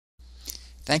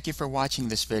Thank you for watching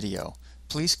this video.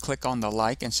 Please click on the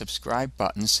like and subscribe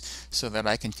buttons so that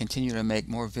I can continue to make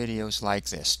more videos like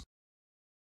this.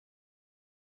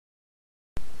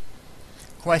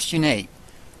 Question 8.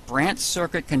 Branch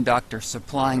circuit conductor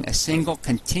supplying a single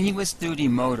continuous duty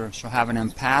motor shall have an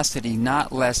ampacity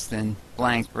not less than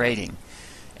blank rating.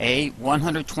 A.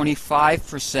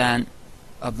 125%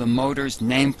 of the motor's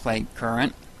nameplate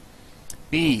current.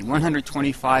 B.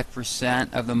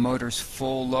 125% of the motor's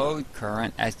full load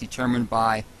current as determined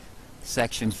by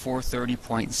section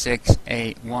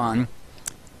 430.6A1.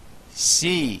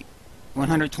 C.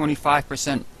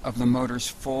 125% of the motor's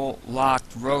full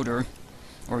locked rotor.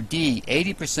 Or D.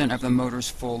 80% of the motor's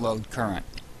full load current.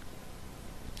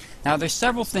 Now there's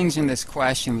several things in this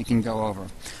question we can go over.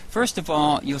 First of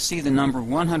all, you'll see the number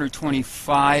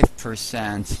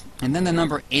 125% and then the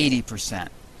number 80%.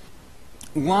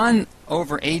 1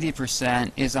 over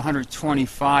 80% is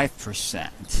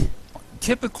 125%.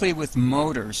 Typically with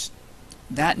motors,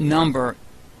 that number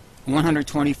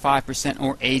 125%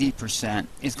 or 80%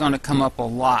 is going to come up a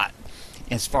lot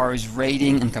as far as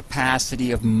rating and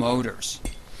capacity of motors.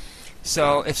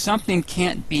 So if something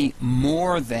can't be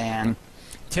more than,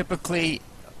 typically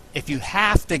if you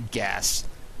have to guess,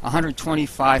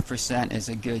 125% is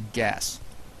a good guess.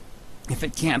 If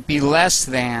it can't be less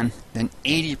than, then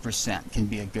 80% can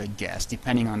be a good guess,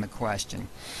 depending on the question.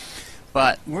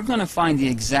 But we're going to find the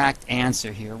exact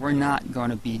answer here. We're not going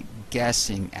to be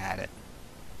guessing at it.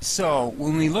 So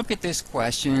when we look at this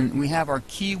question, we have our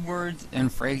keywords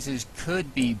and phrases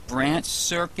could be branch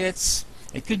circuits,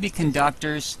 it could be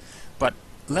conductors, but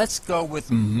let's go with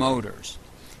motors,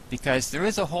 because there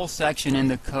is a whole section in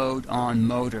the code on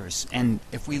motors, and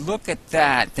if we look at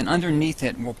that, then underneath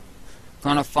it we're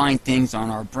going to find things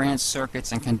on our branch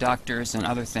circuits and conductors and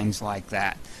other things like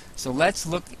that. So let's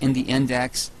look in the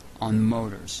index on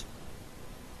motors.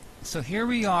 So here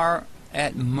we are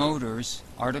at motors,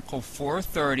 Article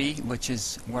 430, which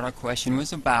is what our question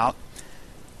was about.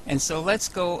 And so let's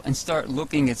go and start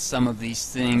looking at some of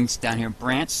these things down here.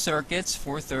 Branch circuits,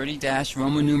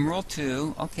 430-Roman numeral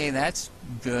 2. Okay, that's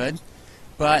good.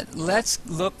 But let's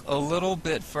look a little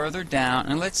bit further down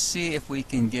and let's see if we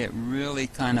can get really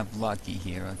kind of lucky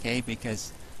here, okay?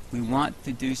 Because we want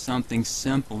to do something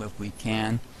simple if we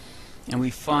can. And we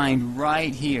find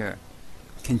right here,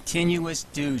 continuous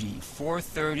duty,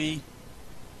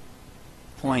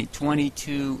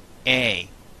 430.22A.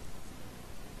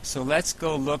 So let's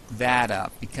go look that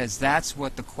up, because that's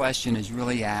what the question is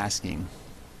really asking.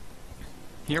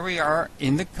 Here we are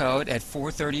in the code at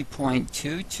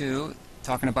 430.22,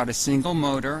 talking about a single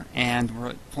motor, and we're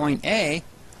at point A.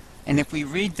 And if we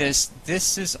read this,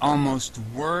 this is almost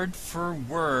word for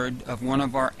word of one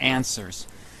of our answers.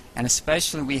 And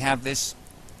especially we have this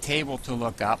table to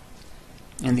look up,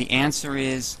 and the answer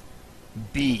is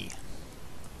B.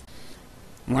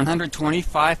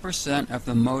 125% of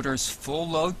the motor's full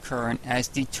load current as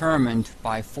determined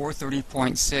by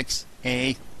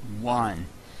 430.6A1.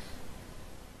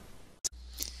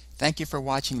 Thank you for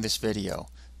watching this video.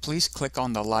 Please click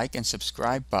on the like and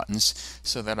subscribe buttons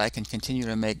so that I can continue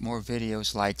to make more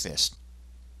videos like this.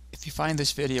 If you find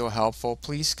this video helpful,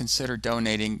 please consider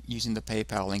donating using the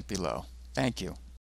PayPal link below. Thank you.